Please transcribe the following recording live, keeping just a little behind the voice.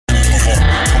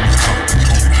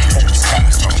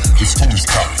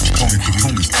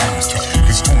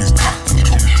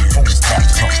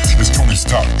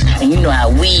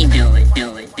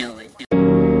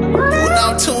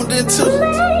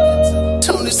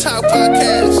Talk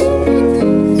Podcast,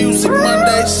 Music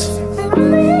Mondays.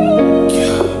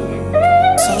 Yeah.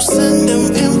 So send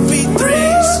them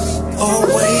MP3s or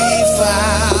WAV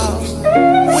files.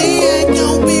 We ain't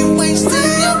gon' be wasting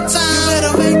your time. You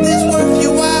better make this worth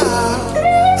your while.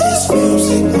 This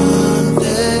Music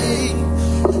Monday.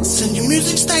 Send your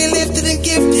music, stay lifted and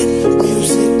gifted.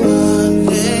 Music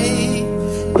Monday.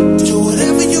 Do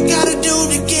whatever you gotta do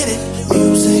to get it.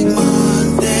 Music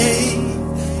Monday.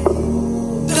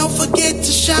 Don't forget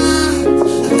to shine.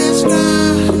 Let's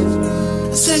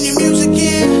grind. Send your music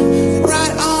in.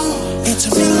 Right on into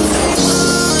Music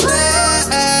Monday.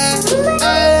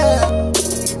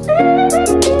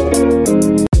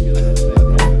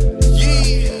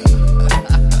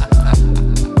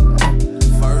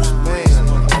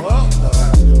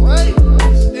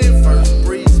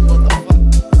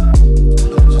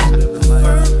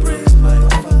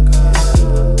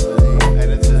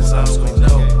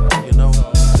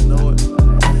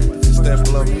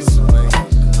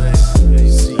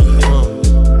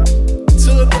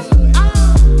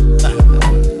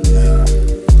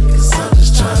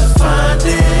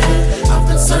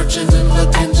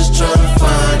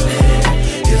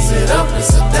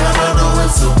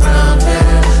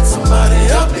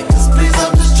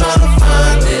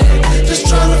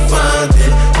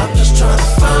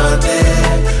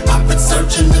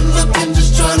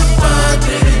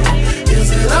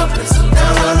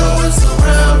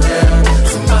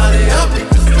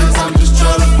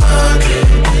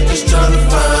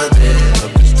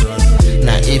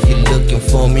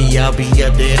 I'll be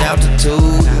up at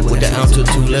altitude. With the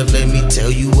altitude left, let me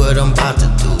tell you what I'm about to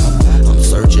do. I'm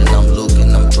searching, I'm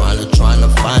looking, I'm trying to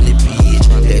find it, bitch.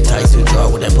 That Tyson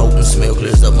jar with that potent smell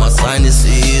clears up my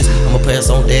sinuses. I'ma pass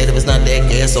on that if it's not that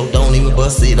gas, so don't even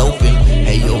bust it open.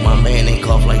 Hey yo, my man ain't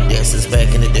cough like that since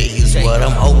back in the day, is what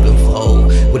I'm hoping for.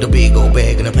 With a big old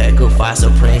bag and a pack of Fire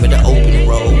Supreme in the open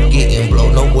road. Getting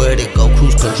blow, nowhere to go,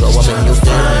 cruise control, I'm in your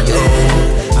stereo.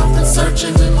 I've been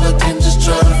searching and looking, just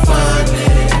trying to find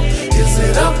it. Is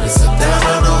it up, is it down?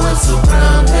 I know it's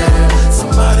around there.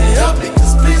 Somebody help me,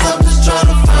 cause please, I'm just trying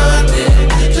to find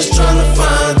it. Just trying to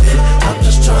find it. I'm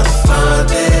just trying to find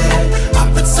it.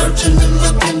 I've been searching and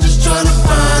looking, just trying to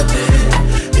find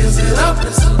it. Is it up,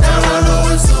 is it down? I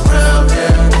know it's around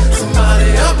there. Somebody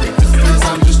help me, cause please,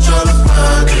 I'm just trying to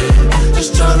find it.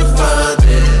 Just trying to find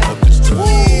it. I'm just trying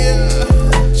to find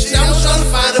it. See, I was trying to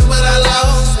find it, but I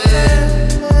lost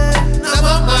it. Now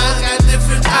my mind got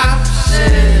different options.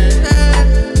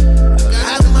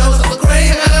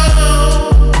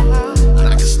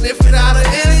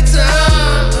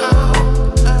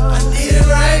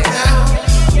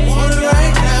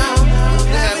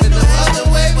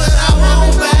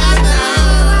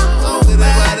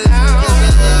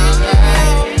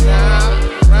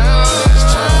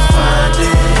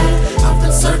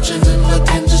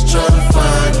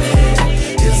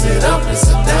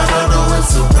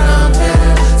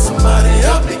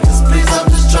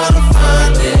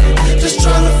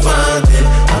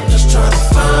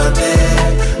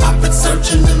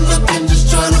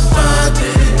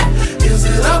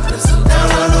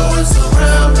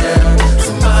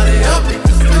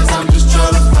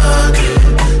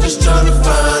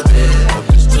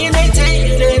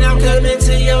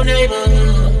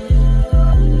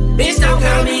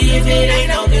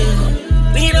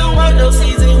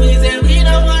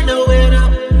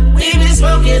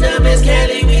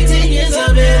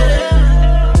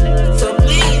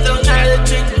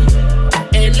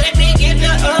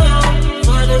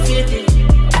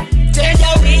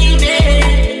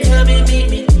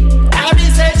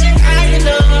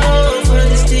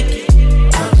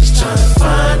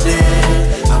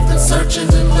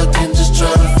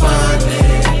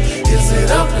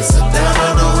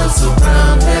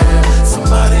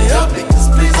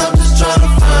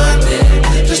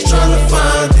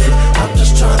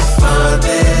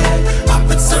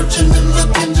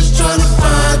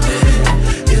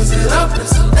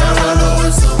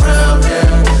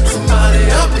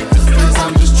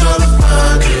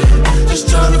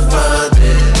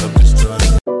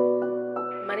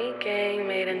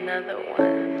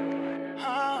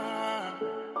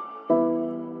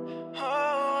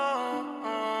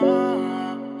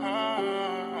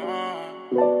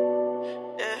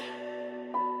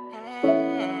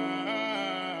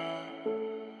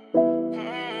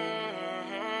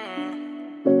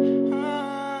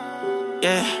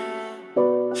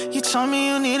 You told me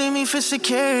you needed me for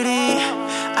security.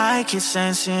 I can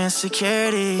sense your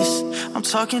insecurities. I'm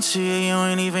talking to you, you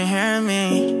ain't even hearing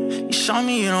me. You show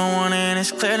me you don't want it and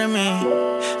it's clear to me.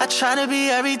 I try to be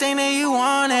everything that you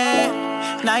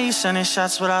wanted. Now you sending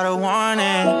shots without a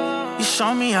warning. You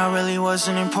showed me I really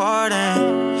wasn't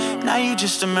important. Now you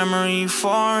just a memory, you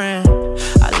foreign.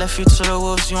 I left you to the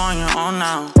wolves, you on your own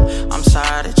now. I'm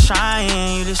tired of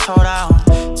trying, you just hold out.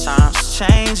 Time's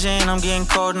changing, I'm getting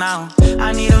cold now.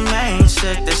 I need a main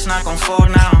chick that's not gon' fold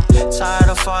now. Tired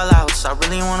of fallouts, I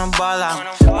really wanna ball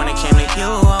out. When it came to you,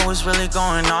 I was really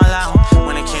going all out.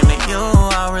 When it came to you,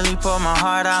 I really poured my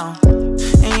heart out.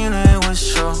 And you know it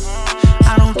was true.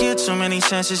 I don't get too many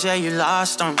chances, yeah, you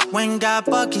lost them. When got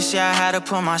buckets, yeah, I had to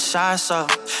put my shots up.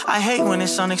 I hate when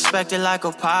it's unexpected like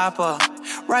a pop-up.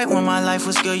 Right when my life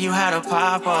was good, you had a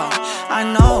pop-up.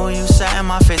 I know you sat in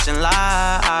my face and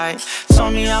lied.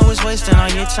 Told me I was wasting all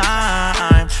your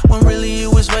time, when really you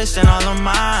was wasting all of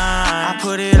mine. I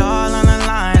put it all on the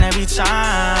line every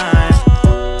time.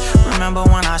 Remember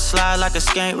when I slide like a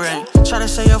skate ring? Try to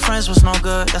say your friends was no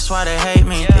good, that's why they hate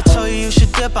me. They told you you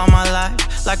should dip on my life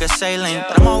like a saline,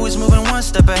 but I'm always moving one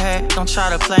step ahead, don't try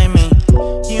to play me.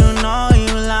 You know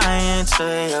you lying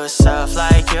to yourself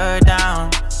like you're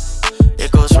down. It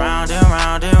goes round and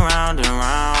round and round and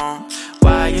round.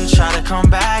 Why you try to come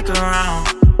back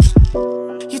around?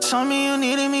 You told me you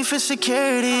needed me for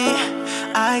security.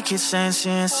 I could sense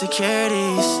your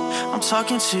insecurities. I'm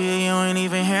talking to you, you ain't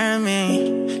even hearing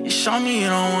me. You show me you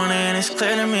don't want it and it's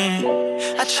clear to me.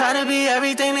 I try to be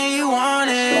everything that you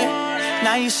wanted.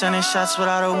 Now you sending shots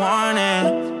without a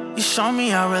warning. You showed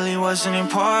me I really wasn't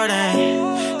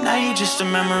important. Now you just a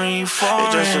memory, you foreign.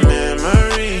 It's just a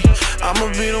memory.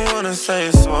 I'ma be the one to say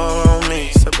it's all on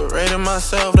me. Separated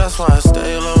myself, that's why I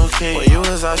stay low-key. When you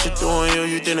was out here doing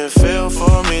you didn't feel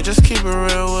for me. Just keep it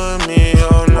real with me,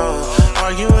 oh no.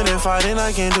 Arguing and fighting,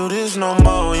 I can't do this no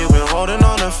more. You've been holding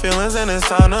on to feelings and it's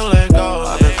time to let go.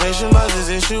 I've been patient about this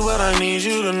issue, but I need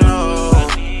you to know.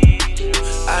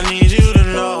 I need you to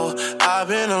know I've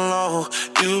been alone.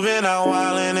 You've been out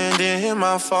wildin' and didn't hit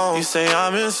my phone. You say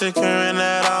I'm insecure and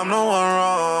that I'm the one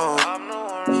wrong.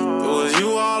 It was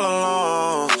you all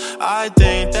along. I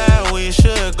think that we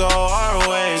should go our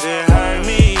ways. It hurt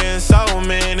me in so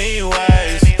many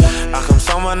ways. How come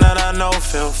someone that I know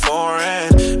feel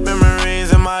foreign?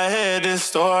 Memories in my head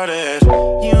distorted.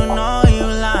 You know you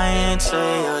lying to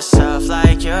yourself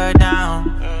like you're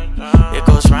down. It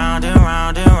goes round and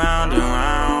round and round and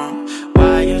round.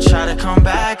 Why you try to come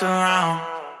back around?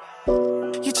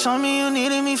 You told me you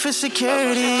needed me for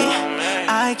security.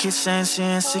 I could sense your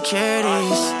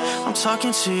insecurities. I'm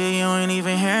talking to you, you ain't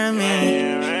even hearing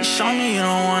me. You show me you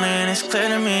don't want it and it's clear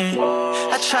to me.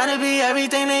 I try to be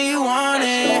everything that you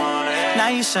wanted. Now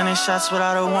you sending shots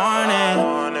without a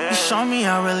warning. You showed me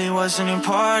I really wasn't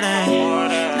important.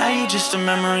 Now you just a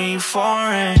memory, you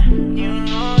foreign. You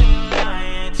know you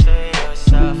lying to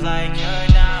yourself like you're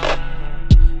down.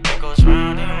 It goes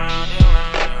round and round and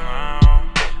round and round.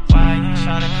 Why you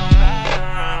try to come back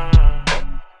around?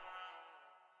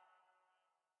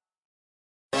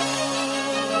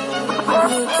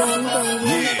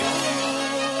 Yeah.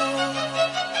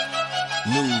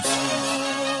 Lose.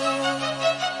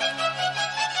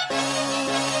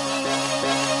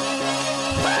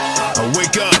 I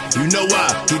wake up, you know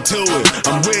I get to it.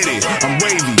 I'm with it, I'm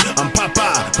wavy, I'm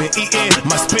Popeye, been eating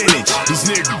my spinach. These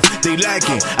niggas, they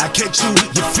lacking, I catch you,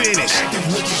 you finish. Active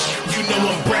with you, you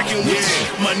know I'm bracking with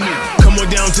you, my nigga. Come on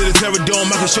down to the Terror Dome,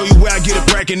 I can show you where I get a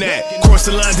brackin' at. Cross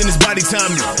the lines in this body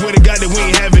time, swear to God that we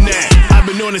ain't having that. I've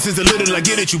been on it since a little, I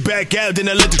get it, you back out, then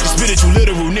I let you spit it, you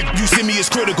literal, nigga. You see me as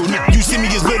critical, nigga, you see me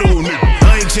as literal, nigga.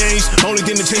 I ain't changed, only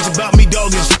thing that changed about me,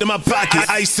 dog, is shit in my pocket.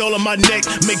 Ice all on my neck,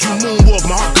 make you moonwalk,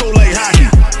 my heart cold like hockey.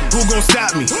 Who gon'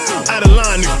 stop me? Out of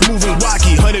line, nigga, moving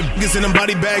wacky. 100 niggas in them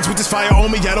body bags with this fire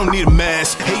on me, I don't need a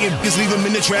mask. Hating niggas, leave them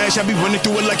in the trash, I be running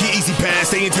through it like an easy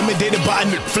pass. They intimidated by a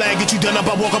nigga, flag, get you done up,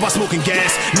 I walk up, I smoking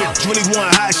gas. Niggas really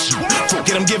want hot shit, fuck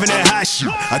it, I'm giving that hot shit.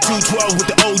 I 212 with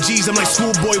the OGs, I'm like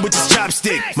schoolboy with this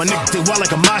chopstick. My niggas, they wild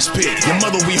like a mosh pit, your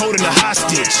mother, we holding a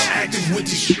hostage. Active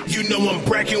with this shit, you know I'm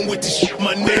bracking with this shit.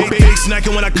 My nigga, big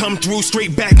snacking when I come through,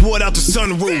 straight backboard out the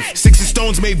sunroof. 60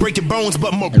 stones may break your bones,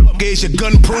 but my is your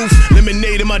gun proof.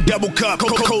 Lemonade in my double cup,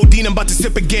 codeine, I'm about to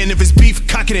sip again. If it's beef,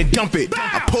 cock it and dump it.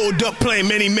 I pulled up playing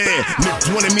many man,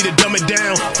 niggas wanted me to dumb it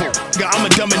down. God, I'ma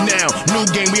dumb it now. New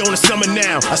game, we on the summer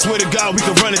now. I swear to God, we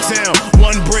can run it town.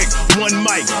 One brick, one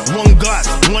mic, one Glock,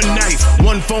 one knife.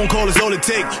 One phone call is all it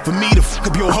take for me to fuck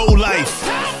up your whole life.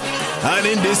 I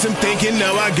done did some thinking,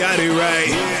 now I got it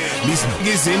right. These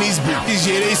niggas and these bitches,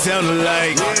 yeah, they sound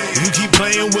alike. You keep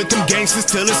playing with them gangsters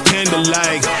till it's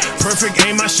candlelight. Perfect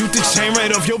aim, I shoot the chain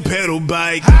right off your pedal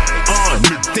bike.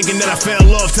 Thinking that I fell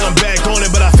off till I'm back on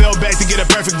it, but I fell back to get a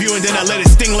perfect view and then I let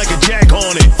it sting like a jack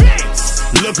on it.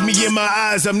 Look me in my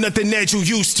eyes, I'm nothing that you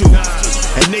used to.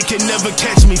 And they can never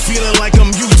catch me feeling like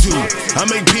I'm YouTube. I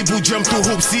make people jump through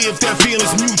hoops, see if that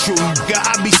feeling's mutual.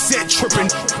 I be set tripping,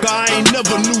 I ain't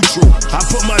never neutral. I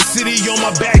put my city on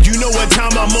my back, you know what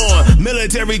time I'm on.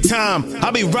 Military time,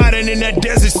 I be riding in that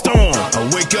desert storm. I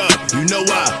wake up, you know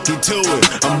I get to it.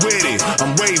 I'm with it,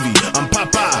 I'm wavy, I'm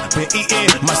Popeye. Been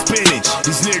eating my spinach.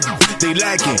 These niggas, they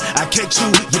lacking. I catch you,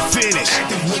 you finish.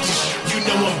 Acting with you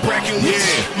know I'm bragging with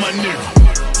you, my nigga.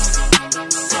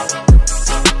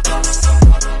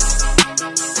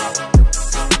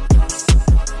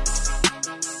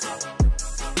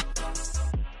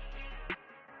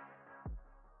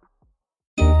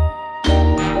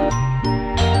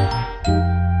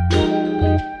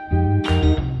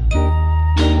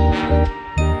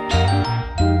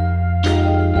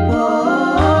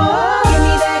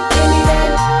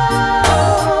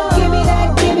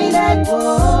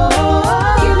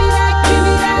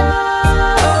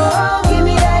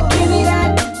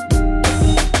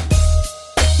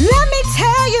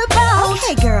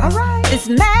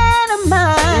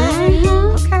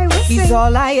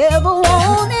 All I ever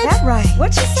wanted. That right.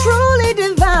 What you say? Truly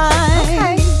divine.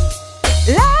 Okay.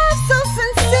 Love so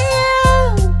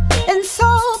sincere and so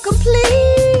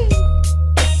complete.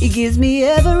 He gives me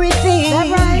everything that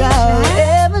right. I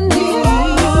ever need. Give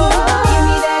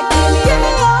me that, give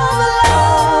me all the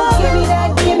love. Give me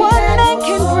that, give me what that. What man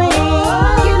can bring.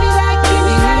 Give me that, give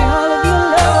me that. All of your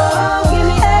love. Give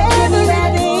me that, give me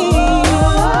that.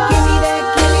 Give me that,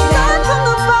 give me that. Start from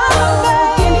the bottom.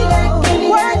 Give me that, give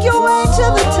me that. Work your way to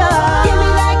the top. Give me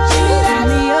that, give me that.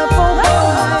 Give me up on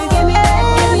high. Give me that,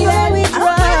 give me that. We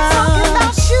try. I'm talking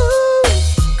about shoes,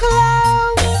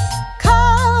 clothes,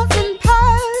 cars and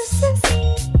purses,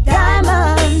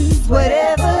 diamonds,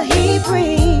 whatever he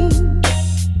brings.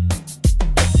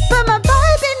 But my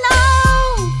baby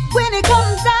knows when it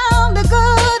comes down to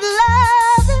good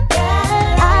loving,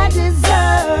 I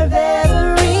deserve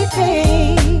everything.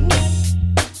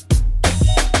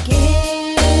 Give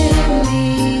me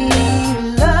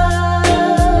love.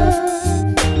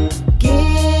 Give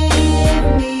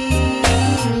me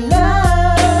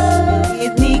love.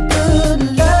 Give me good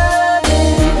loving.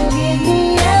 Give me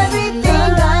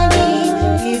everything I need.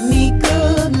 Give me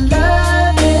good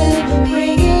loving.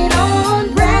 Bring it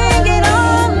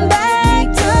on back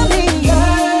to me.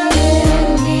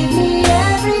 Give me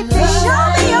everything. Show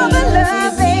me all the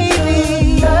love, baby.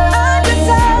 I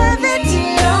deserve it.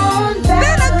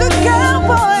 Been a good girl,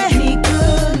 boy. Give me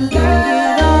good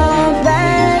love.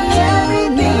 Back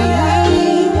everything I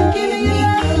need. Give me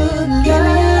good love. Give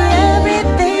me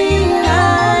everything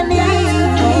I need.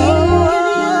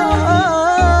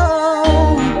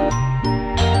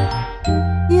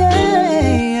 Yeah.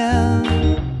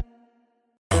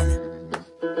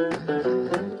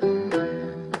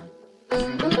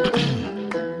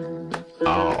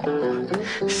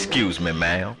 Excuse me,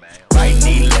 ma'am. Right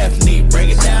knee, left knee, bring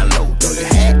it down low. Throw your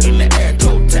hat in the air,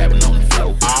 toe tapping on the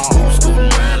floor.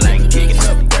 Scooting around like kicking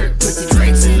up dirt. Put your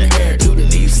drinks in the air, do the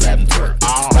knee slap and twerk.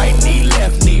 Right knee,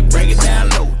 left knee, bring it down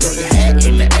low. Throw your hat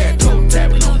in the air, toe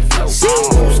tapping on the floor.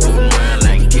 Scooting around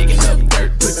like kicking up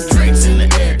dirt. Put your drinks in the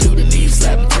air, do the knee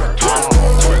slap and twerk. Twerk,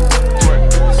 twerk, twerk,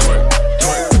 twerk,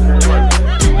 twerk.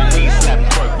 Do the knee slap and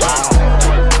twerk. Twerk,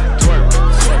 twerk,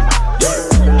 twerk,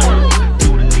 twerk. Do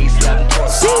the knee slap and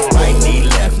twerk. Right knee,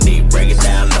 left knee, bring it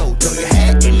down low. Throw your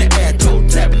hat in the air, toe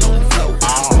tapping on the floor.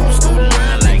 Scooting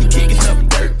around like kicking up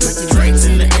dirt. Put your drinks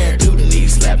in the air, do the knee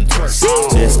slap and twerk.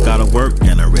 Just gotta work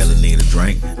and I really need a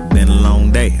drink. Been a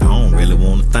long day, I don't really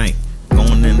wanna think.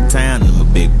 Going into town in my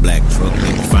big black truck.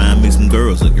 Maybe find me some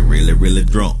girls looking really, really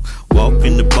drunk. Walk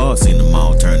in the bar, seen them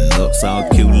all turning up. Saw a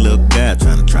cute little guy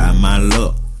trying to try my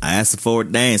luck. I asked her for a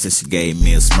dance and she gave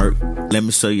me a smirk. Let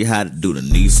me show you how to do the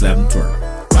knee slap and twerk.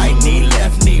 Right knee,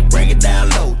 left knee, bring it down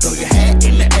low. Throw your hat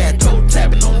in the air, toe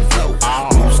tapping on the floor.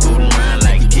 Scooting around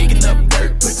like kicking up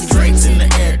dirt. Put your drinks in the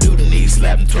air, do the knee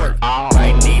slap and twerk.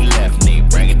 Right knee, left knee,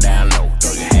 bring it down low.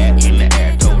 Throw your hat in the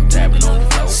air, toe tapping on the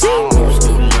floor.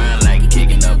 Scooting around like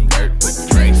kicking up dirt. Put your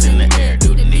drinks in the air,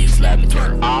 do the knee slap and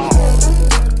twerk.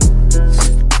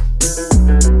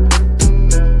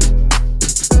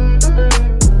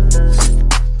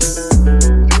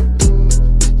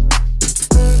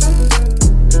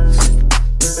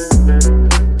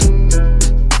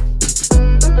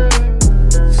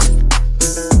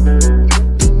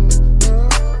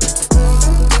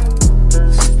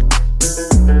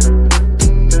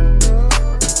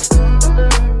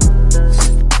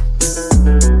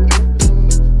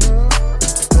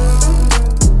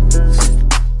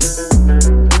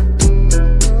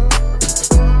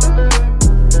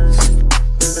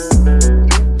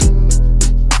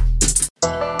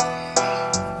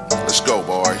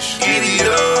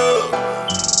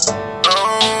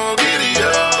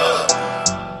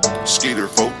 Skeeter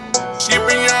folk.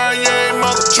 Skipping y'all, you ain't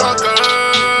mother trucker.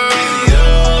 Giddy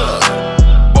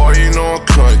up. Boy, you know I'm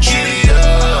country. Giddy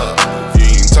up. If you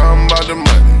ain't talking about the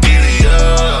money. Giddy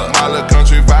up. My little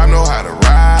country vibe know how to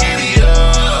ride. Giddy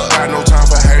up. Got no time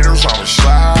for haters, I'ma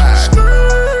slide.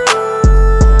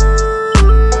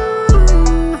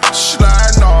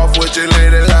 Sliding off with your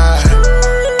lady lie.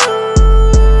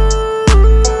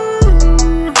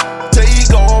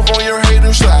 Take off on your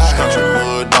hater slide. Country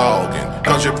mud dogging,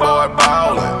 country boy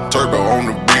ballin'. Turbo on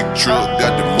the big truck,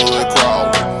 got the mud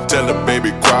crawling. Tell the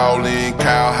baby crawling,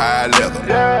 cow high leather.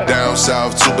 Down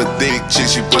south, super thick chick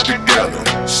she put together.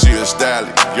 She a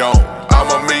stallion, yo, I'm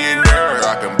a millionaire.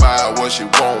 I can buy what she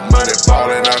want, money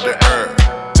falling out the air.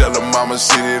 Tell her mama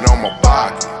sit it on my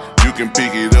pocket. You can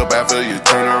pick it up after you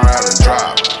turn around and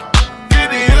drop it.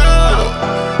 Giddy up.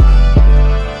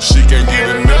 She can't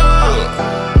get enough.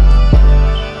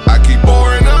 I keep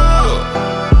pouring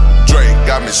up. Drake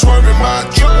got me swerving my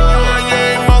truck. You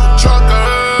ain't mother trucker.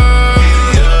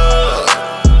 Giddy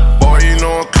up. Boy, you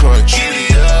know I'm country.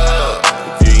 Giddy up.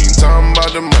 If you ain't talking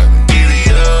about the money.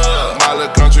 Giddy up. My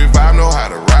little country vibe know how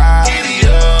to ride. Giddy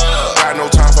up. Got no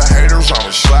time for haters,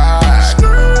 I'ma slide.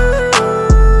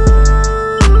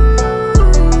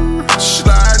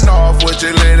 Sliding off with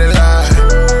your lady lie.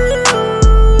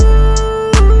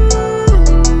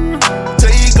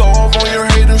 Take off on your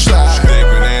hater slide.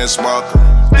 Sniffing and smoker,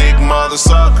 thick mother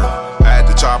sucker. Had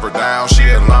to chop her down, she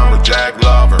a lumberjack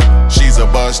lover. She's a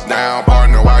bust down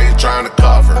partner while you trying to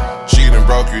cover. She done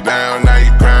broke you down, now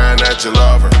you crying at your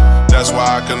lover. That's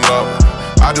why I can love her.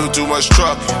 I do too much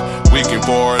trucking. We can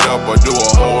pour it up or do a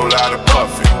whole lot of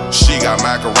puffing. She got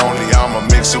macaroni, I'ma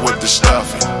mix it with the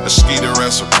stuffing. A Skeeter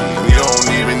recipe, you don't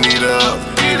even need a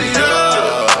oven. Giddy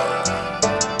up.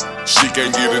 She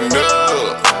can't get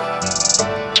enough.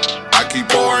 I keep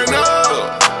pouring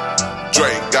up.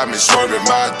 Drake got me swerving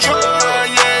my truck.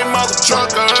 You ain't mother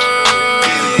trucker.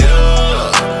 Giddy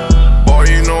up. Boy,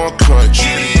 you know I'm country.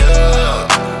 Giddy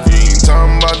up. If you ain't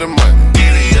talking about the money.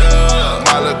 Giddy up.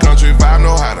 My little country vibe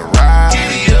know how to ride.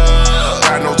 Giddy up.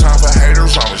 Got no time for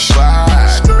haters, I'ma slide.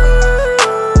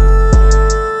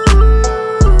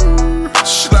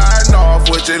 Sliding off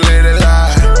with your lady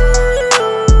lie.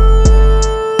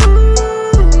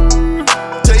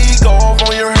 Take off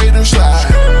on your hater slide.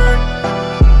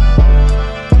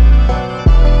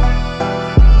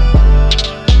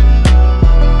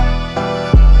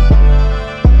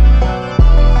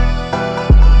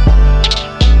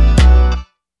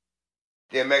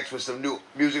 DMX with some new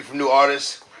music from new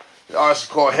artists. The artist is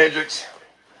called Hendrix,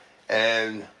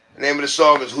 and the name of the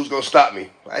song is Who's Gonna Stop Me?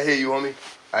 I hear you, homie.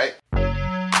 All right.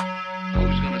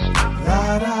 Who's gonna stop me?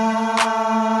 La da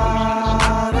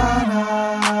da da da.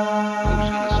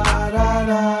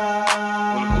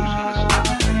 Who's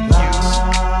gonna stop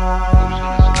me?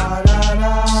 Who's gonna stop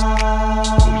me?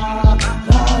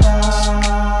 Who's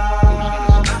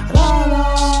gonna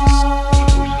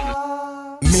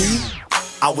stop me? Me?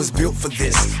 I was built for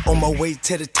this. On my way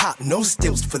to the top, no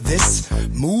stilts for this.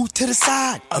 Move to the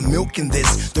side, I'm milking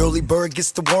this. The early bird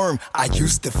gets the worm, I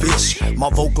used to fish. My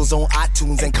vocals on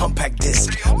iTunes and compact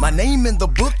disc. My name in the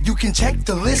book, you can check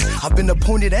the list. I've been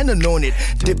appointed and anointed,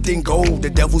 dipped in gold. The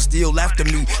devil still after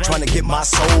me, trying to get my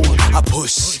soul. I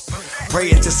push,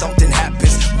 pray until something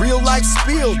happens. Real life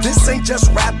spill, this ain't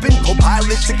just rapping.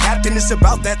 Co-pilot to captain, it's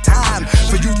about that time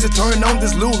for you to turn on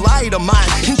this little light of mine.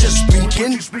 And just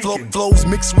speaking, flows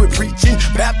mixed with preaching.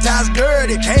 Baptized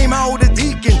dirty, came out with a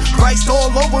deacon. Christ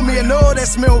all over me, and all that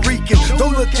smell reeking.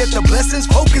 Don't look at the blessings,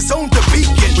 focus on the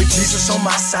beacon. With Jesus on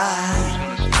my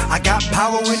side, I got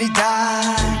power when he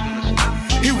died.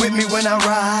 He with me when I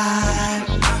ride.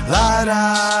 La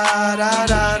da da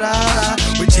da da.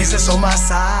 With Jesus on my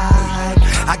side,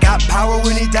 I got power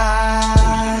when he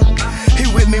died. He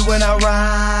with me when I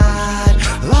ride.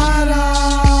 La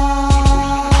da.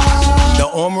 The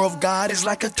armor of God is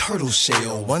like a turtle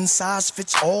shell. One size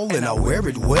fits all and I wear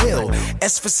it well.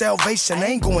 As for salvation, I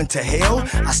ain't going to hell.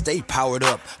 I stay powered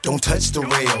up, don't touch the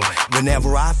rail.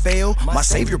 Whenever I fail, my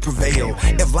Savior prevail.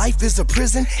 If life is a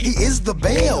prison, he is the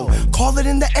bail. Call it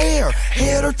in the air,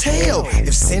 head or tail.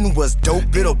 If sin was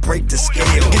dope, it'll break the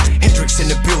scale. Hendrix in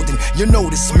the building, you know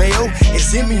the smell.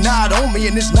 It's in me, not on me,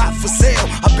 and it's not for sale.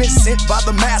 I've been sent by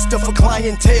the master for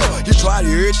clientele. You tried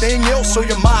everything else, so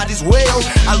you might as well.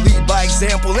 I lead by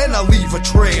example and I leave a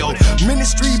trail.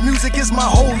 Ministry music is my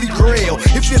holy grail.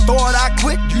 If you thought I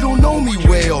quit, you don't know me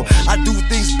well. I do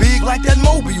things big like that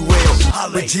Moby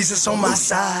whale. With Jesus on my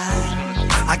side,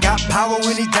 I got power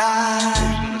when he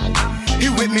died. He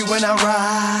with me when I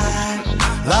ride.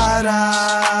 La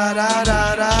da da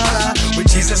da da. With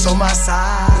Jesus on my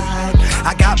side,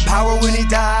 I got power when he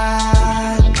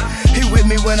died. He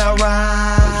when I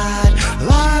ride.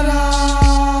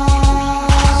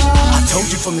 I told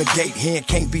you from the gate, here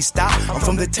can't be stopped. I'm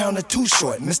from the town of Too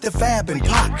Short, Mr. Fab and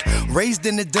Pac. Raised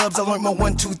in the dubs, I learned my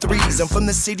 1, 2, 3s. I'm from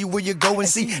the city where you go and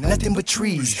see nothing but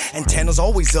trees. Antennas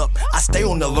always up, I stay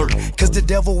on alert, cause the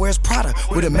devil wears Prada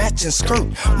with a matching skirt.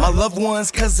 My loved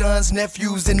ones, cousins,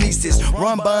 nephews, and nieces,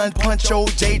 Ron Bond, Puncho,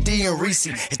 JD, and Reese.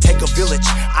 It take a village,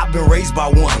 I've been raised by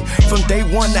one. From day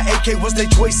one, the AK was their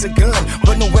choice of gun,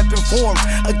 but no weapon formed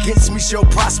against me shall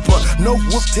prosper. No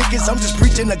whoop tickets, I'm just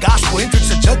preaching the gospel.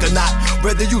 Hendrix a juggernaut,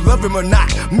 whether you love him or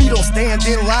not. Me don't stand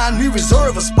in line, me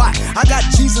reserve a spot. I got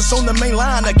Jesus on the main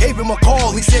line, I gave him a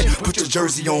call. He said, put your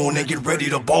jersey on and get ready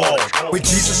to ball. With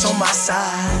Jesus on my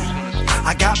side,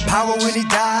 I got power when he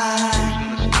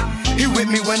died. He with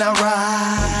me when I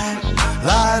ride.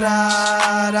 La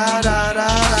da da da da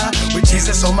da. With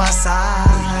Jesus on my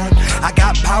side, I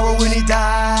got power when he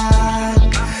died.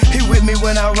 He with me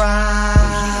when I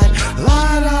ride.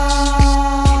 La da.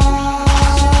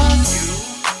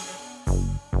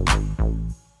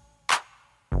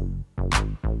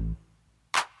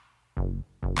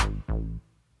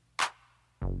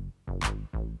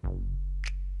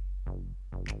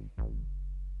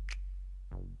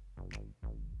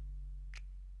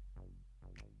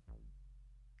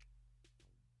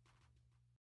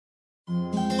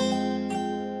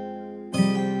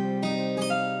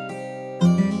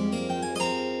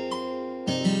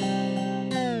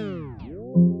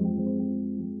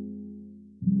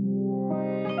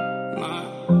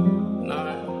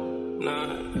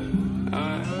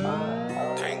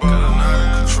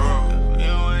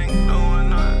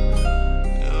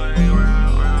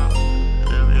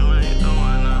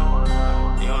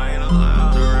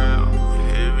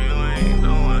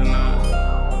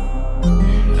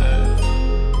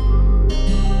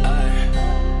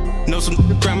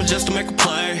 Just to make a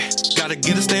play, gotta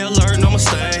get it, stay alert, no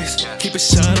mistakes. Keep it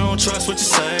shut, I don't trust what you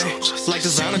say. Like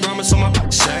designer garments on my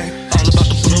shape. All about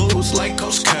the blues, like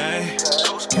Coach K.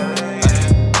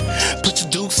 Put your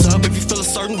dukes up if you feel a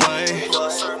certain way.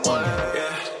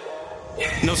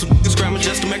 Know some niggas grammar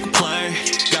just to make a play.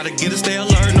 Gotta get it, stay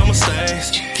alert, no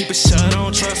mistakes. Keep it shut, I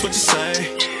don't trust what you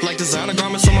say. Like designer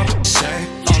garments on my shape.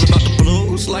 All about the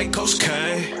blues, like Coach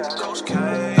K.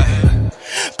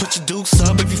 Put your dukes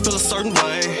up if you feel a certain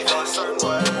way.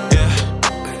 Yeah.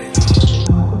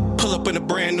 Pull up in a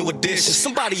brand new edition.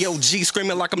 Somebody OG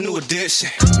screaming like I'm new edition.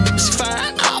 She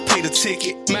fine, I'll pay the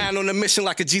ticket. Man on a mission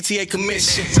like a GTA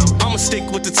commission. I'ma stick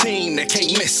with the team that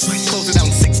can't miss. Close it out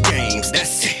in 6 games,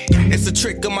 that's it. It's a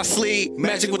trick up my sleeve.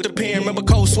 Magic with the pen. Remember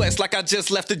cold sweats like I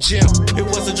just left the gym. It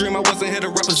was a dream, I wasn't here to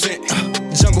represent.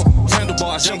 Jungle,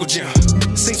 handlebars, jungle gym.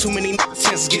 Seen too many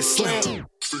chances get slim.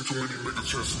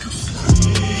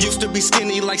 Used to be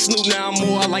skinny like Snoop, now I'm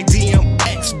more like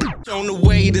DMX. On the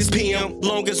way this PM,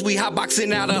 long as we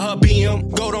hotboxing out of her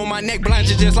BM. Gold on my neck, blind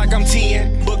you just like I'm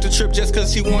 10. Booked a trip just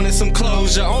cause she wanted some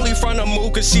closure. Only front of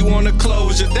move cause she wanted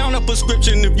closure. Down a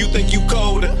prescription if you think you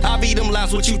colder. I beat them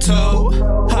lies what you told.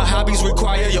 Her hobbies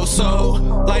require your soul.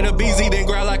 Light a BZ then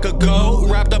grab like a gold.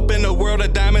 Wrapped up in a world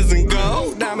of diamonds and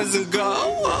gold. Diamonds and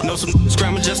gold. Know some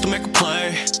scramming just to make a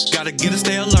play. Gotta get it,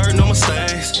 stay alert, no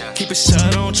mistakes. Keep it shut,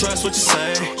 I don't trust what you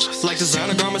say. Like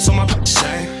designer garments on my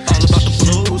shape. All about the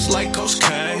blues, like Coach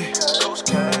K.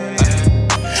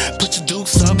 Put your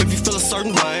dukes up if you feel a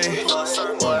certain way.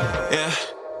 Yeah.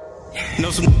 Know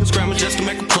some scramming just to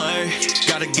make a play.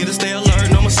 Gotta get it, stay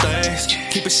alert, no mistakes.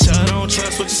 Keep it shut, I don't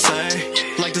trust what you say.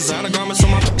 Like designer garments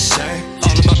on my shape.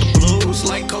 All about the blues,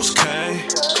 like Coach K.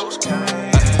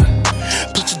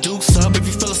 Put your dukes up if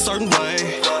you feel a certain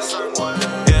way.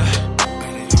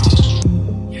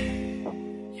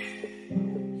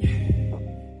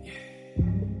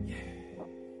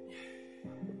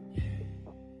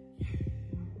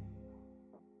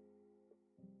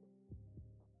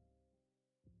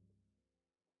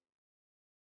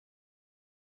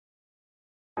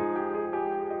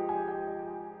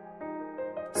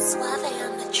 Suave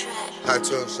on the track. High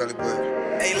tune, Sonny Boy.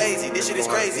 Hey, Lazy, this shit is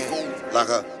crazy. Lock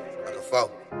up, like a foul.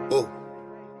 Ooh.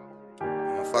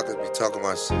 Motherfuckers be talking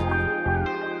about shit.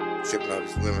 Tripping out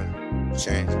these women.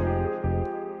 Change.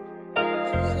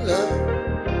 Love.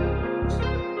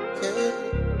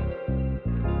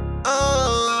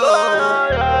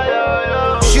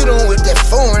 She don't whip that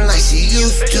foreign like she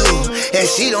used to, and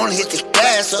she don't hit the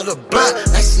gas or the block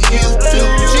like she used to.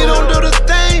 She don't do the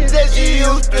things that she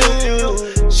used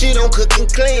to. She don't cook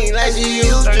and clean like she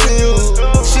used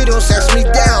to. She don't sex me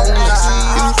down like she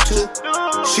used to.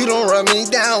 She don't run me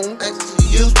down like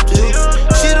she used to.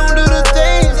 She don't do the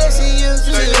things that she used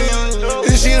to.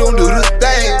 And she don't do the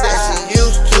things that she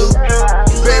used to.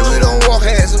 Baby, we don't walk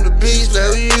hands on the beach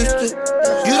like we used to.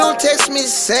 text me the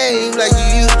same like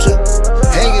you used to.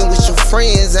 Hanging with your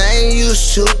friends, I ain't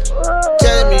used to.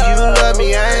 Telling me you love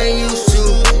me, I ain't used to.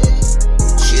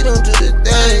 She don't do the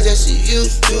things that she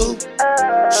used to.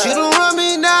 She don't run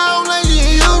me down like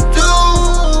she used to.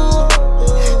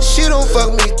 She don't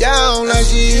fuck me down like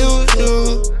she used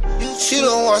to. She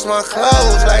don't wash my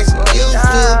clothes like she used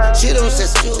to. She don't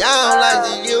set me down like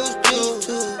she used to.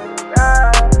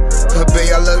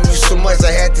 Babe, I love you so much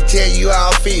I had to tell you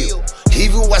how I feel.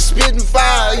 Even while spitting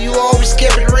fire, you always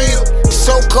kept it real.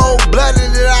 So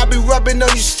cold-blooded that I be rubbing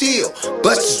on you still.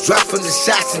 Busters drop from the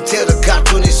shots and tell the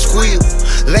cops when they squeal.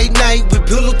 Late night with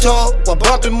pillow talk while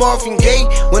bumping Marvin Gaye.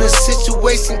 When the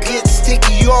situation gets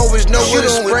sticky, you always know where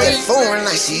to spray. She don't foreign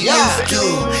like she used to,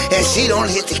 and she don't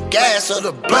hit the gas or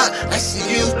the blunt like she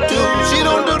used to. She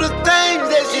don't do the things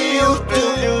that she used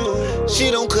to. She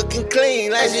don't cook and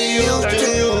clean like she used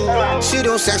to. She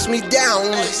don't sex me down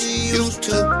like she used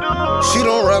to. She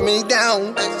don't run me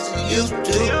down like she used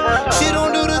to. She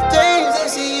don't do the things that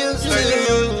she used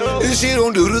to. She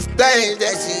don't do the things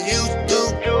that she used to.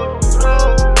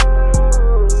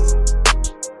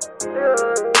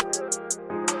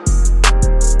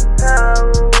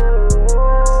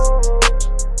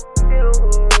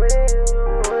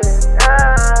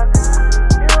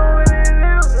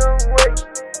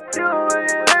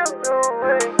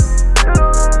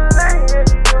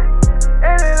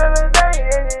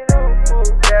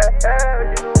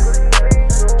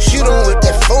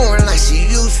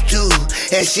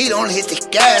 And she don't hit the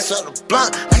gas or the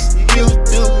blunt like she used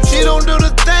to. She don't do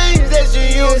the things that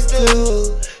she used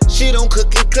to. She don't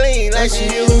cook and clean like she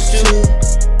used to.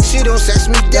 She don't sex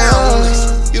me down like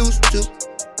she used to.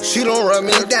 She don't run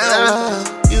me down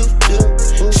like she used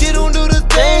to. She don't do the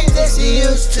things that she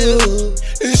used to.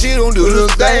 And she don't do the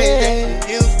things that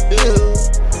she used to.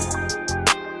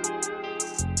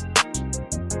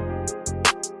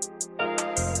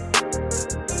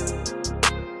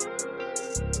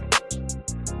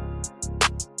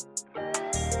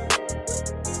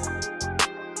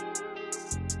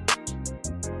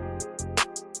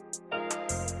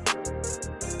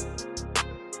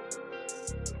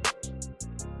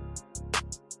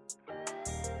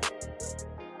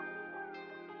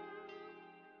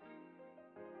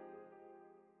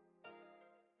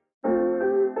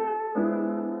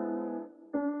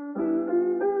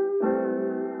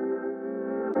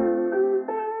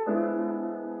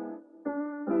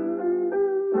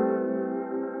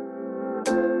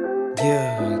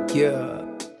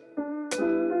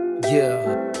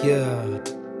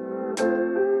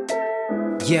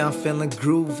 Yeah, I'm feeling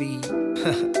groovy.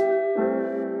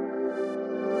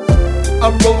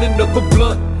 I'm rolling up a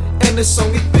blunt, and it's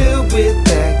only filled with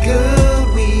that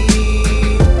good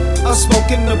weed. I'm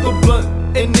smoking up a blunt,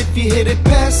 and if you hit it,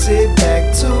 pass it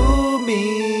back to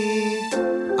me.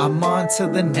 I'm on to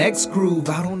the next groove.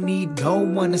 I don't need no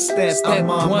one to step. I'm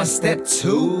on my step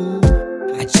two.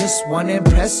 I just wanna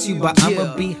impress you, but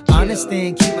I'ma be honest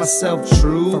and keep myself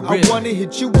true. I wanna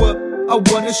hit you up, I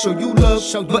wanna show you love,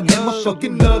 but am I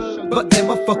fucking up? But am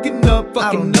I fucking up?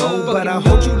 I don't know, but I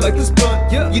hold you like this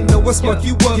blunt. You know I spark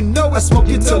you up, you know I smoke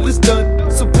it till it's done.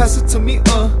 So pass it to me,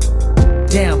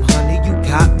 Damn, honey, you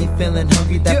got me feeling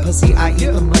hungry. That pussy, I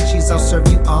eat the munchies, I'll serve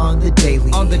you on the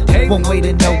daily. One way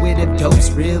to know it, if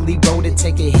dope's really rolled and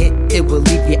take a hit, it will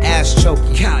leave your ass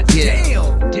choking. God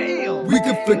damn. We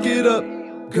can flick it up.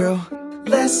 Girl,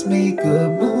 let's make a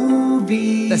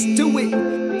movie. Let's do it.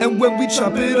 And when we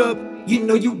chop it up, you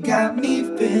know you got me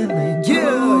feeling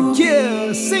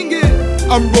yeah, sing it.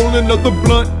 I'm rolling up the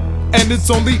blunt, and it's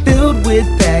only filled with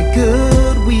that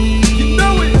good weed. You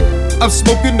know it. I'm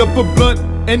smoking up a blunt,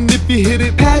 and if you hit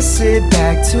it, pass it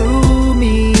back to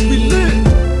me. We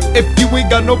lit. If you ain't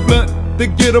got no blunt,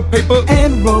 then get a paper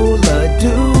and roll a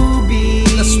doobie.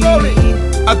 Let's roll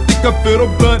it. I think I feel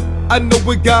the blunt. I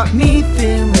know it got me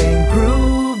feeling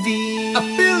groovy. I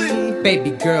feel it.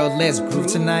 Baby girl, let's groove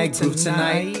tonight,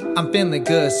 I'm feeling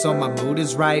good, so my mood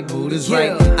is right,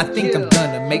 right. I think I'm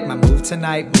gonna make my move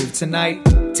tonight.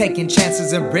 Taking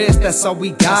chances and risks, that's all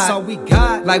we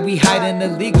got. Like we hiding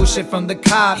illegal shit from the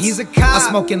cops. He's a cop. I'm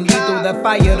smoking lethal, that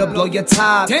fire to blow your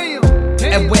top. Damn.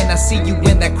 And when I see you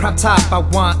in that crop top, I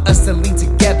want us to lean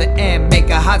together and make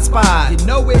a hot spot. You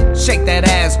know it. Shake that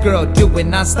ass, girl, do it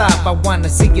non-stop. I wanna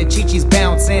see your chi-chis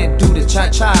bounce and do the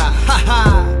cha-cha.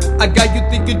 Ha-ha. I got you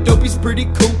thinking Dopey's pretty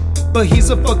cool, but he's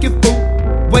a fucking fool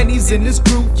when he's in his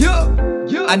groove.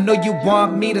 I know you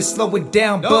want me to slow it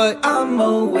down, but I'm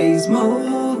always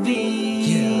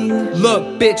moving.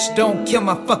 Look, bitch, don't kill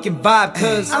my fucking vibe,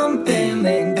 cause I'm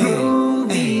feeling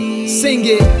groovy. Sing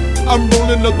it. I'm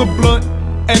rolling up the blunt,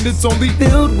 and it's only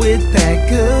filled with that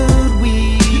good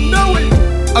weed. You know it.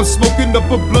 I'm smoking up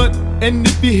a blunt, and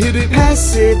if you hit it,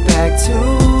 pass it back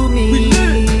to me.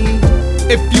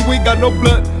 If you ain't got no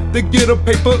blunt, then get a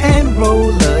paper and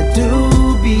roll a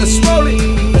doobie. Let's roll it.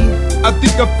 I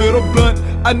think I feel the blunt.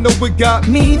 I know it got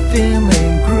me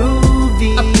feeling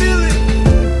groovy. I feel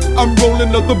it. I'm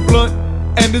rolling up the blunt,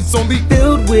 and it's only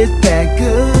filled with that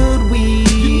good weed.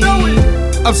 You know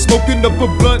it. I'm smoking up a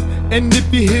blunt, and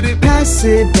if you hit it, pass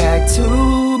it back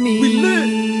to me. We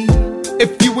lit.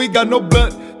 If you ain't got no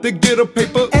blunt, then get a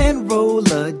paper and roll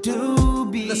a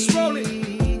doobie. Let's roll it.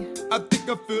 I think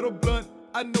I feel the blunt.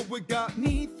 I know it got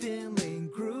me feeling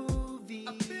groovy.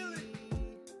 I feel it.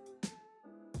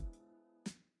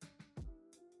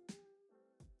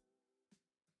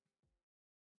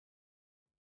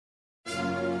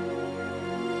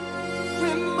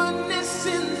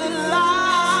 Reminiscing the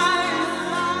life.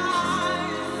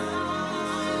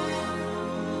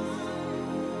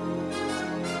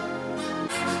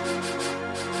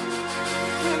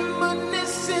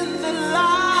 Reminiscing the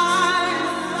life.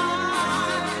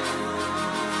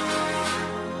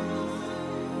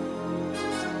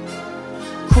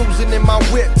 Cruising in my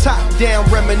whip, top down,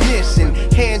 reminiscing.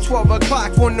 Hand 12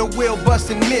 o'clock on the wheel,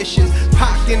 busting missions.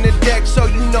 Pocked in the deck, so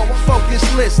you know I'm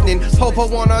focused listening.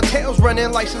 Popo on our tails,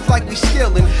 running license like we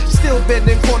stealing. Still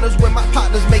bending corners when my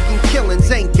partners making killings.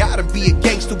 Ain't gotta be a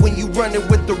gangster when you running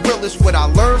with the realest. What I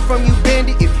learned from you,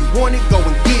 bandit, if you want it, go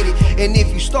and get it. And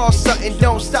if you start something,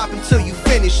 don't stop until you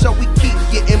finish. So we keep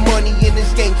getting money in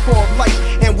this game called life.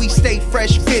 And we stay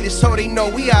fresh fitted, so they know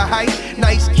we are hype.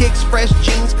 Nice kicks, fresh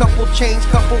jeans, couple chains,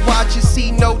 couple watches,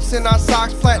 see notes in our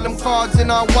socks, platinum cards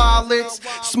in our wallets.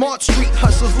 Smart street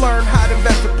hustlers learn how to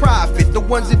invest a profit. The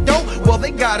ones that don't, well,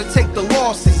 they gotta take the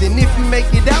losses. And if you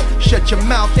make it out, shut your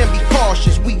mouth and be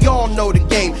cautious. We all know the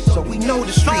game, so we know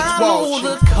the streets watching. Follow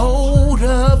the code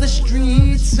of the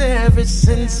streets ever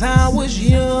since I was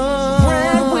young.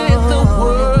 Ran with the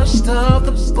worst of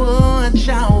the bunch,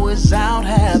 I was out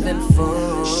having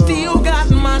fun. Still got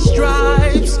my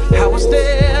stripes, I was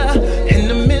there in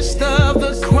the midst of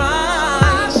the crime.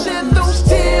 I shed those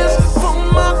tears for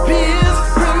my peers,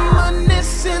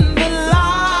 reminiscing the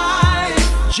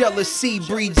life. Jealousy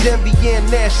breeds envy and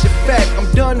that's a fact. I'm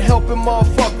done helping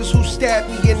motherfuckers who stab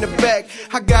me in the back.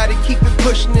 I gotta keep it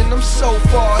pushing and I'm so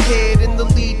far ahead. In the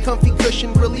lead, comfy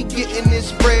cushion, really getting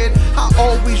this bread. I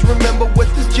always remember what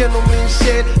this gentleman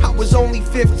said. I was only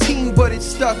 15, but it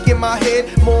stuck in my head.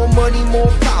 More money,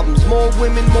 more problems, more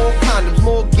women, more condoms,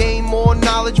 more game, more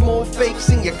knowledge, more fakes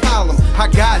in your column. I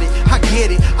got it, I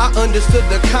get it, I understood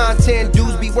the content.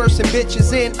 Dudes be worse than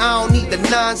bitches and I don't need the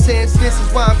nonsense. This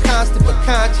is why I'm constant but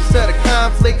conscious of the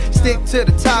conflict. Stick to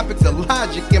the topic, the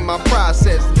logic in my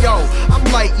process. Yo, I'm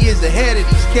light years ahead of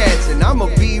these cats, and I'ma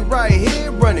be right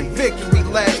here running victory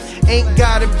laps. Ain't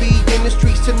gotta be in the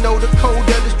streets to know the code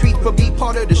of the streets, but be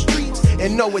part of the streets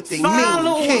and know what they mean.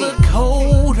 Follow the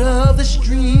code of the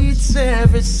streets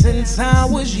ever since I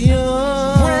was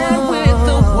young. Ran with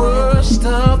the worst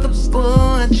of the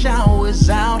bunch, I was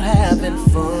out having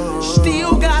fun.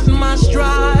 Still got my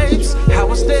stripes, I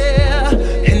was there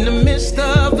in the midst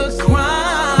of the crime.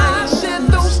 I shed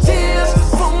those tears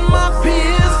for my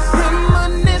peers,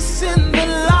 reminiscing the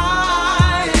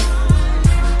life.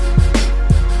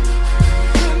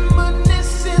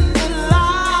 Reminiscing the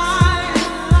life.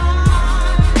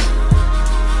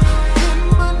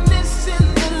 Reminiscing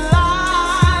the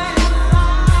life.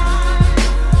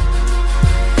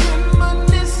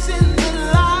 Reminiscing the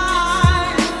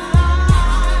life.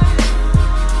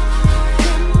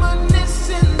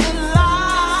 Reminiscing the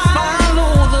life.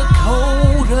 Follow the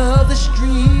code of the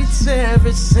streets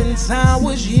ever since I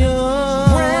was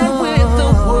young. Ran with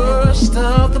the worst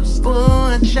of the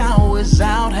bunch, I was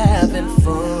out having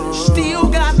fun. Still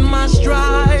got my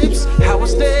stripes, I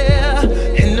was there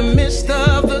in the midst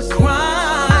of the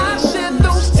crime. I shed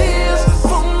those tears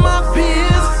for my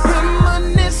peers,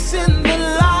 reminiscing the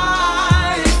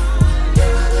life.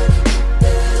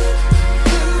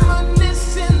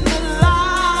 Reminiscing the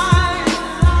life.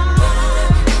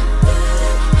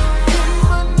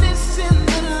 Reminiscing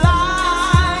the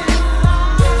life.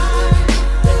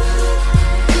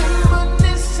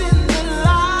 Reminiscing the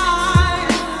life.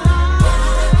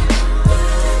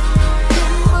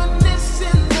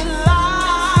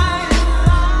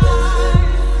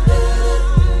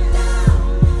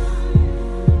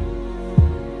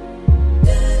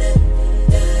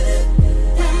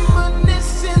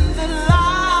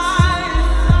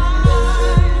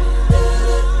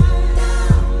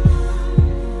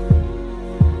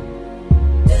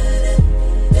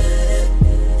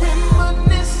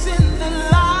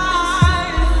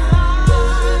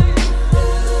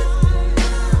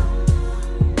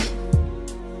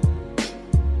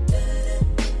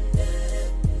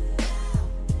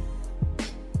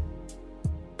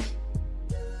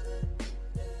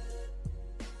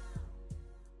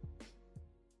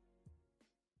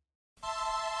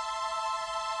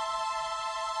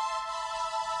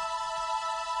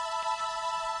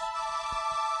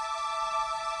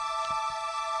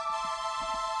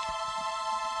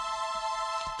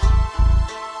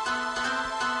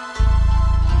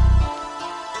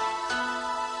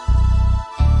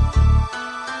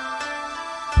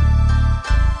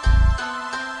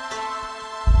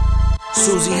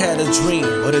 Susie had a dream,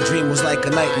 but a dream was like a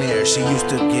nightmare. She used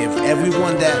to give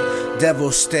everyone that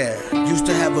devil stare. Used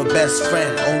to have a best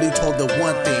friend, only told her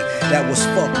one thing, that was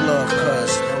fuck love,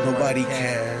 cause nobody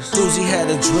cares. Susie had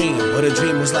a dream, but a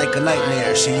dream was like a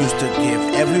nightmare. She used to give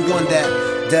everyone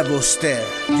that devil stare.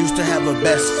 Used to have a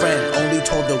best friend, only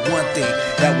told her one thing,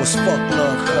 that was fuck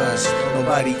love, cause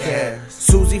nobody cares.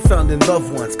 Susie found in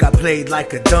love once, got played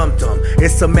like a dum-dum.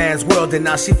 It's a man's world and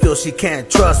now she feels she can't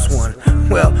trust one.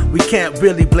 Well, we can't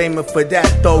really blame her for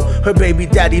that though. Her baby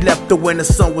daddy left her when her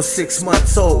son was 6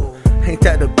 months old. Ain't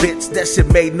that a bitch? That shit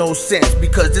made no sense,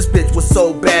 because this bitch was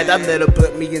so bad I let her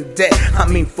put me in debt. I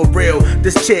mean for real,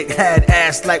 this chick had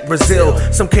ass like Brazil,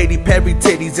 some Katy Perry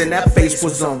titties and that face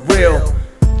was unreal.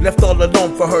 Left all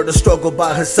alone for her to struggle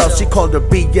by herself. She called her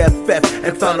BFF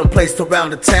and found a place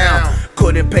around the town.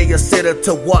 Couldn't pay a sitter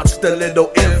to watch the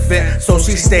little infant, so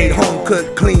she stayed home,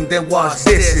 cooked, cleaned, then washed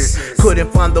dishes. Couldn't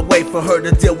find a way for her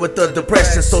to deal with the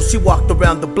depression, so she walked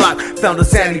around the block, found a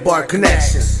Zanny Bar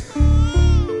connection.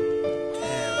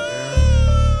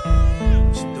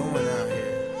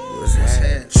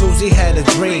 Susie had a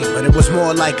dream, but it was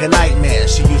more like a nightmare.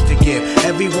 She used to give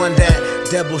everyone that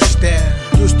devil stare.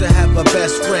 Used to have a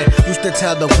best friend, used to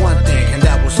tell the one thing, and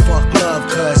that was fuck love,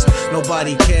 cause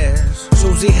nobody cares.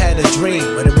 Susie had a dream,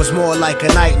 but it was more like a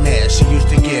nightmare. She used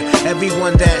to give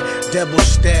everyone that devil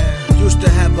stare. Used to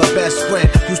have a best friend,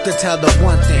 used to tell the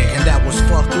one thing, and that was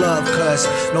fuck love, cause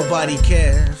nobody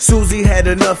cares. Susie had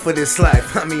enough of this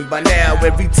life. I mean, by now,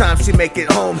 every time she make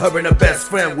it home, her and her best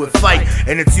friend would fight,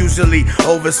 and it's usually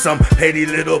over some petty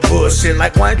little bullshit.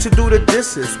 Like, why don't you do the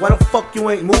dishes? Why the fuck you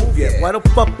ain't moved yet? Why the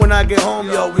fuck when I get home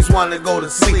you always wanna go to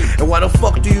sleep? And why the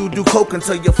fuck do you do coke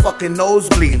until your fucking nose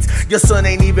bleeds? Your son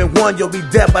ain't even 1, you'll be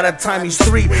dead by the time he's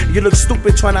 3. You look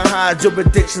stupid trying to hide your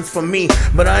addictions from me,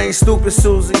 but I ain't stupid,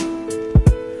 Susie.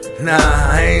 Nah,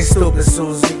 I ain't stupid,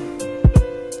 Susie.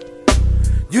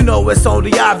 You know it's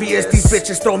only obvious, these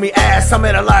bitches throw me ass. I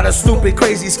met a lot of stupid,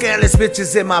 crazy, scandalous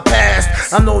bitches in my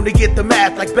past. I'm known to get the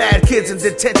math like bad kids in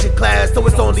detention class, so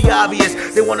it's only obvious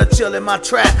they wanna chill in my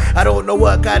trap. I don't know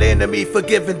what got into me for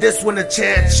giving this one a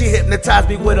chance. She hypnotized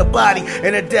me with her body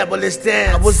and a devilish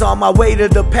dance. I was on my way to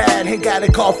the pad and got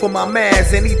a call from my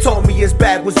mans, and he told me his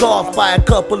bag was off by a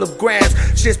couple of grams.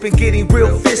 Shit's been getting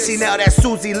real fishy now that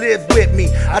Susie lived with me.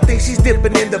 I think she's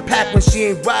dipping in the pack when she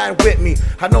ain't riding with me.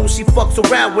 I know she fucks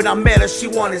around. When I met her, she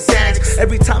wanted Xanax.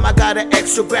 Every time I got an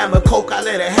extra gram of coke, I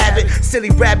let her have it. Silly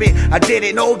rabbit, I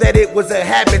didn't know that it was a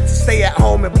habit to stay at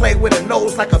home and play with her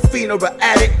nose like a fiend or an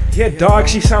addict. Yeah, dog,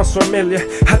 she sounds familiar.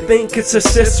 I think it's her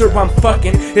sister I'm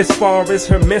fucking, as far as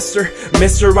her mister.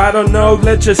 Mister, I don't know,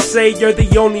 let's just say you're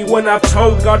the only one I've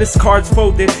told. Got his cards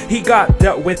folded, he got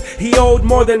dealt with. He owed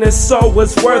more than his soul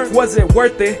was worth. Was it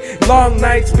worth it? Long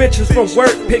nights, bitches from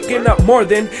work, picking up more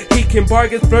than he can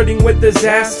bargain, flirting with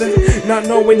disaster. Not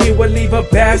knowing he would leave a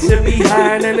bastard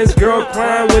behind, and his girl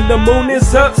crying when the moon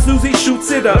is up. Susie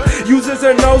shoots it up, uses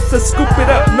her nose to scoop it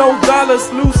up. No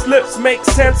dollars, loose lips make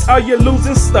sense. How you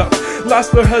losing stuff?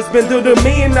 Lost her husband due to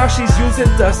me, and now she's using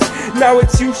dust. Now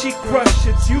it's you she crushed,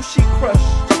 it's you she crushed.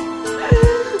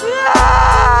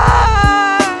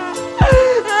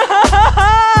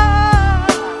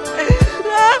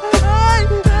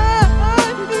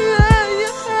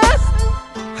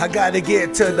 I gotta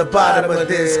get to the bottom of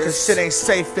this, cause shit ain't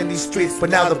safe in these streets. But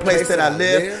now the place that I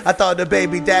live, I thought the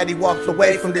baby daddy walked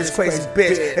away from this crazy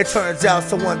bitch. It turns out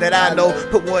someone that I know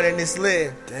put one in his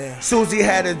lid. Susie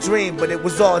had a dream, but it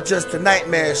was all just a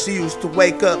nightmare. She used to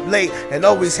wake up late and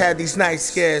always had these night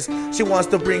scares. She wants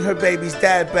to bring her baby's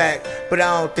dad back, but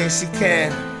I don't think she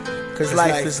can, cause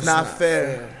life is not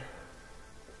fair.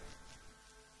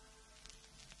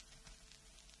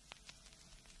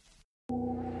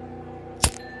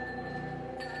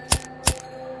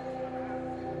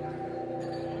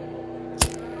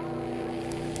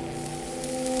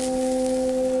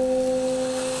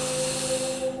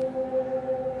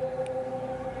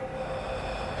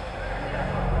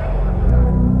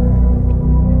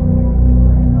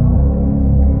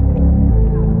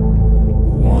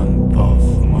 One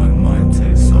puff, my mind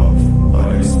takes off, but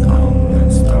I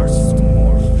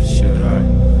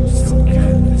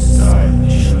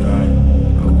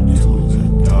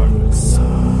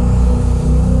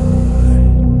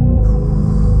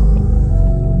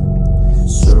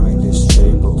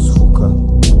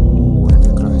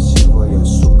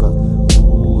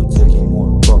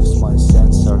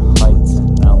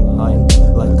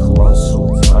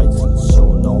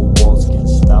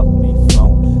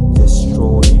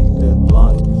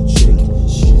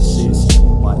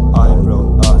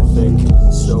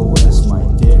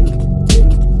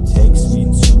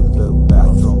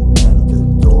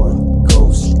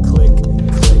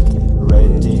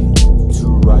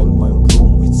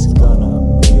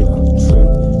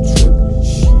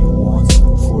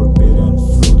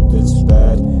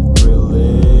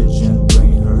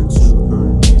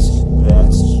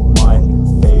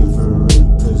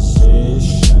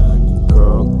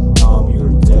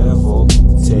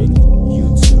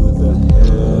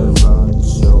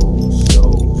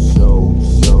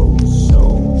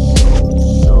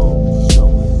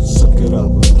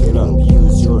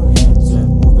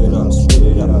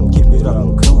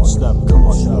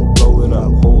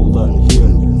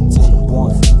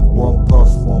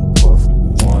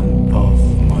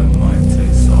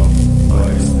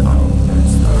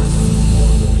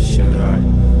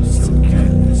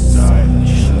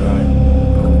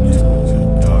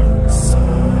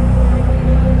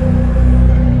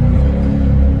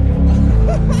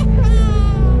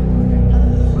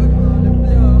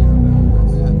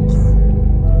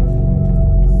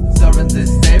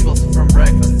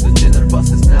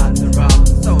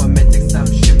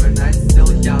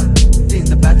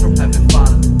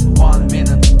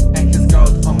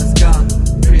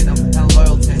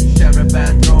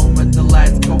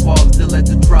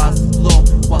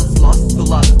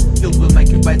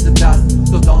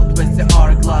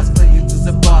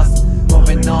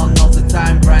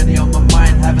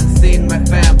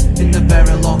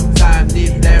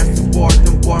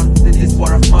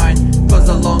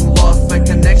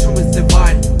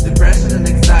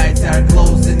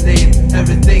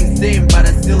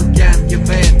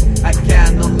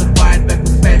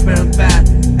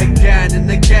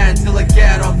till I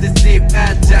get off this deep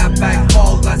end. Jab back,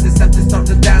 all glasses have to start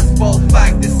the dance ball.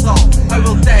 Back this song, I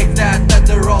will take that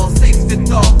under all. 6 feet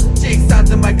tall, chicks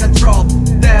under my control.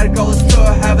 There goes to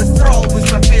have a stroll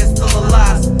with my pistol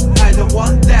alas. I don't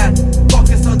want that.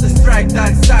 Focus on the strike,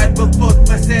 dark side will put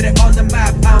my city on the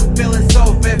map. I'm feeling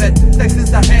so vivid,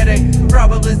 Texas are hitting.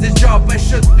 Probably the job, I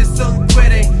should be soon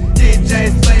quitting.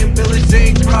 DJ's playing Billie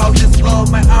Jean, crowd is low,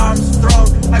 my arms strong.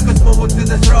 I could move to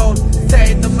the throne.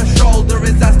 Staying on my shoulder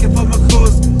is asking for my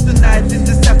goose. Tonight in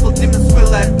the sample, demons will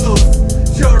let loose.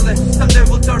 Surely, someday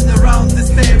we'll turn around this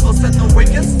tables and on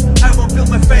weekends I won't feel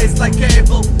my face like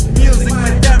cable. Music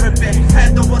my therapy,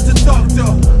 I don't want to talk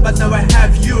to, but now I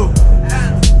have you.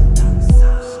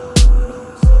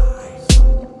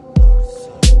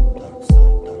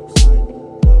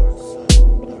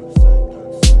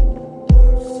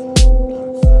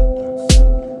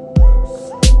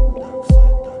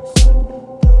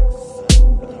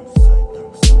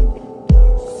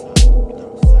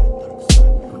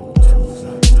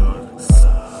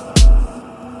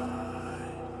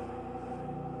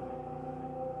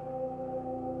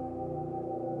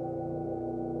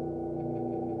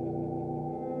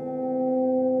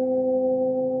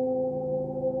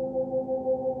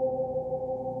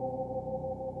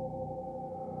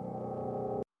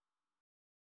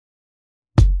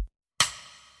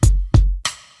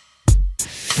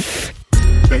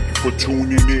 Thank you for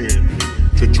tuning in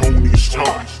to Tony's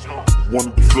Talk, one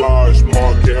of the flyest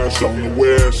podcasts on the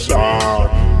west side.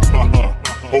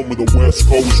 Home of the West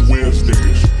Coast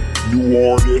Wednesdays.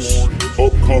 New artists,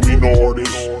 upcoming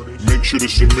artists, make sure to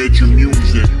submit your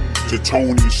music to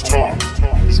Tony's Talk,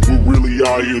 cause we're really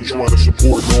out here trying to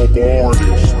support local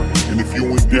artists. And if you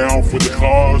ain't down for the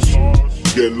cause,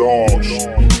 get lost,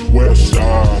 West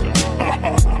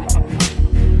Side.